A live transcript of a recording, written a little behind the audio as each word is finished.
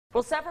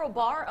Well, several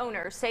bar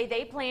owners say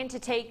they plan to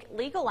take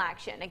legal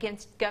action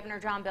against Governor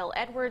John Bel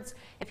Edwards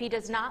if he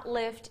does not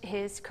lift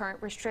his current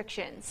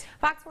restrictions.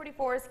 Fox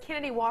 44's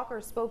Kennedy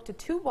Walker spoke to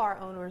two bar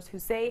owners who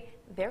say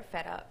they're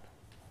fed up.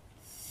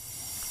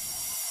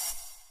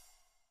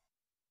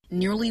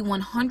 Nearly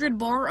 100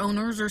 bar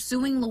owners are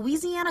suing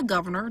Louisiana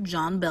Governor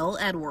John Bel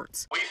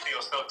Edwards. We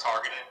feel so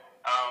targeted.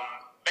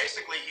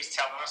 Basically, he's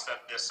telling us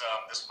that this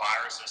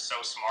virus is so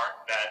smart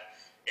that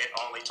it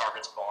only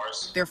targets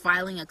bars. They're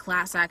filing a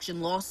class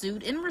action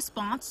lawsuit in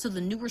response to the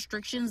new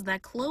restrictions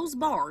that close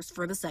bars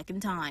for the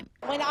second time.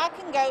 When I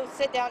can go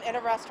sit down at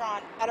a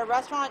restaurant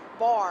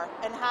bar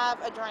and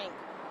have a drink,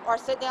 or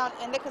sit down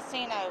in the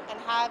casino and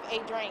have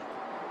a drink,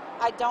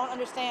 I don't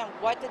understand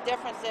what the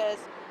difference is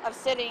of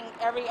sitting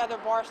every other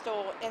bar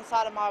stool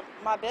inside of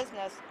my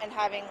business and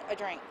having a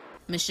drink.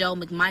 Michelle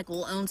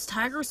McMichael owns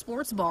Tiger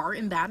Sports Bar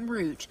in Baton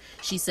Rouge.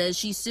 She says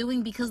she's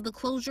suing because the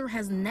closure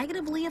has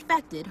negatively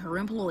affected her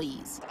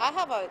employees. I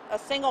have a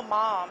single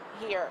mom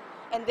here,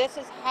 and this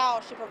is how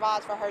she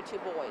provides for her two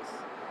boys.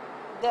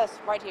 This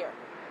right here.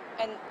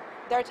 And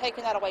they're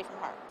taking that away from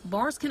her.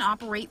 Bars can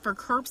operate for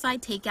curbside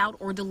takeout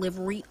or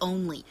delivery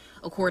only.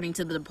 According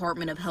to the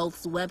Department of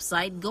Health's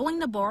website, going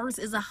to bars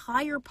is a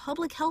higher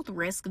public health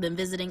risk than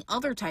visiting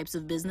other types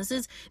of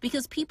businesses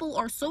because people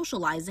are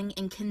socializing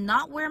and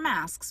cannot wear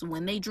masks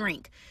when they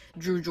drink.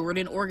 Drew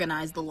Jordan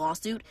organized the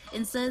lawsuit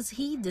and says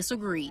he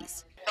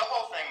disagrees. The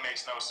whole thing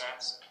makes no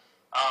sense.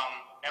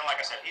 And like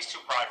I said, he's too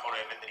prideful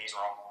to admit that he's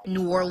wrong.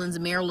 New Orleans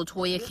Mayor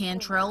LaToya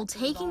Cantrell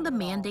taking the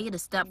mandate a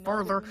step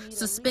further,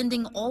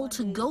 suspending all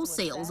to-go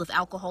sales of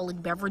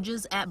alcoholic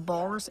beverages at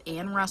bars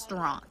and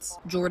restaurants.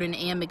 Jordan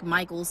and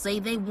McMichael say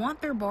they want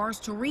their bars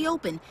to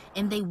reopen,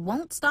 and they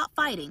won't stop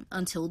fighting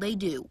until they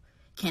do.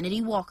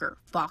 Kennedy Walker,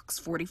 Fox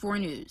 44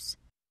 News.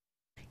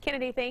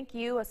 Kennedy, thank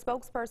you. A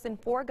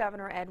spokesperson for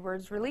Governor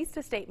Edwards released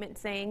a statement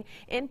saying,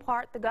 in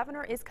part, the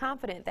governor is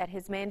confident that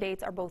his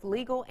mandates are both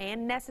legal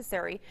and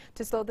necessary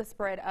to slow the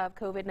spread of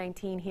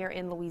COVID-19 here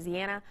in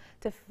Louisiana.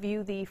 To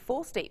view the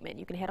full statement,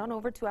 you can head on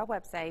over to our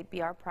website,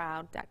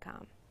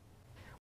 brproud.com.